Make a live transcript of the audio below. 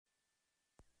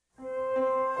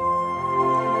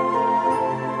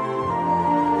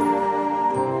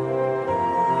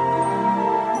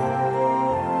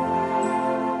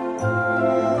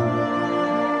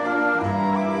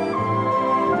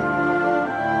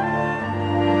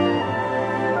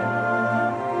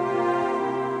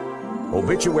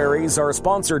Obituaries are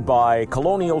sponsored by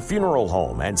Colonial Funeral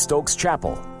Home and Stokes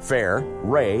Chapel, Fair,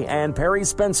 Ray, and Perry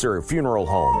Spencer Funeral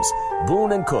Homes,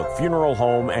 Boone and Cook Funeral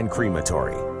Home and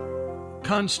Crematory.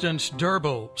 Constance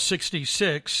Durbel,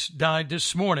 66, died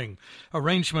this morning.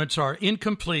 Arrangements are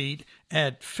incomplete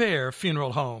at Fair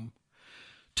Funeral Home.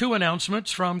 Two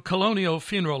announcements from Colonial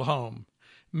Funeral Home.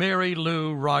 Mary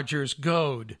Lou Rogers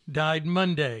Goad died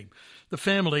Monday. The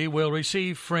family will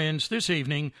receive friends this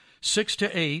evening 6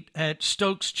 to 8 at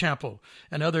Stokes Chapel,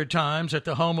 and other times at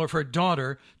the home of her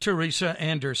daughter, Teresa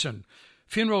Anderson.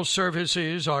 Funeral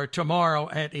services are tomorrow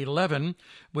at 11,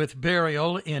 with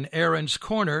burial in Aaron's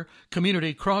Corner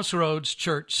Community Crossroads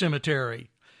Church Cemetery.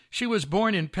 She was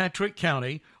born in Patrick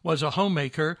County, was a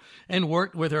homemaker, and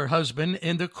worked with her husband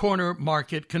in the Corner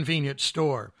Market convenience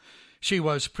store. She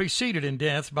was preceded in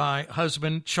death by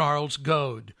husband Charles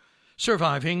Goad.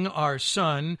 Surviving are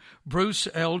son Bruce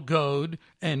L. Goad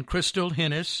and Crystal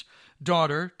Hennis,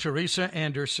 daughter Teresa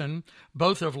Anderson,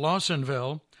 both of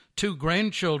Lawsonville, two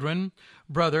grandchildren,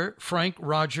 brother Frank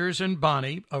Rogers and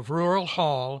Bonnie of Rural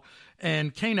Hall,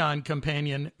 and canine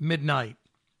companion Midnight.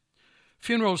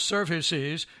 Funeral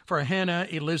services for Hannah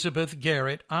Elizabeth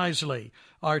Garrett Isley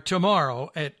are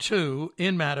tomorrow at 2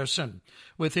 in Madison,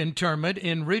 with interment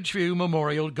in Ridgeview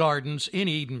Memorial Gardens in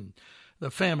Eden. The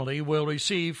family will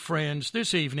receive friends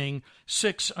this evening,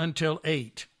 6 until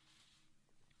 8.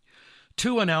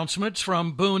 Two announcements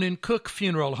from Boone and Cook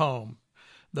Funeral Home.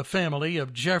 The family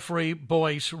of Jeffrey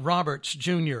Boyce Roberts,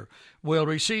 Jr. will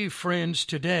receive friends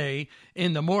today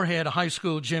in the Moorhead High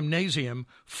School Gymnasium,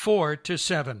 4 to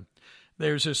 7.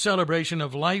 There's a celebration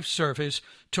of life service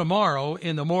tomorrow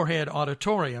in the Moorhead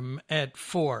Auditorium at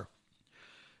 4.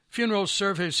 Funeral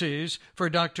services for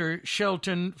Dr.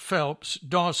 Shelton Phelps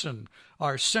Dawson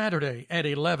are Saturday at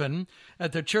 11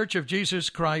 at the Church of Jesus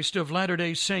Christ of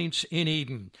Latter-day Saints in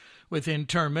Eden, with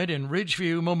interment in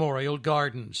Ridgeview Memorial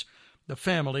Gardens. The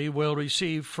family will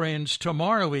receive friends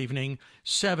tomorrow evening,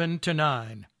 7 to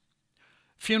 9.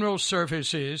 Funeral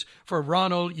services for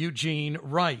Ronald Eugene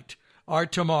Wright are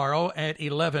tomorrow at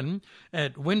 11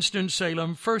 at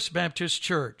Winston-Salem First Baptist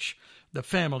Church. The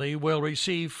family will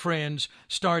receive friends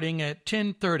starting at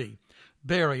 10:30.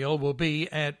 Burial will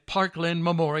be at Parkland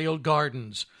Memorial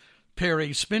Gardens.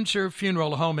 Perry Spencer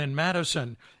Funeral Home in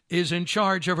Madison is in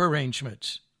charge of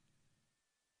arrangements.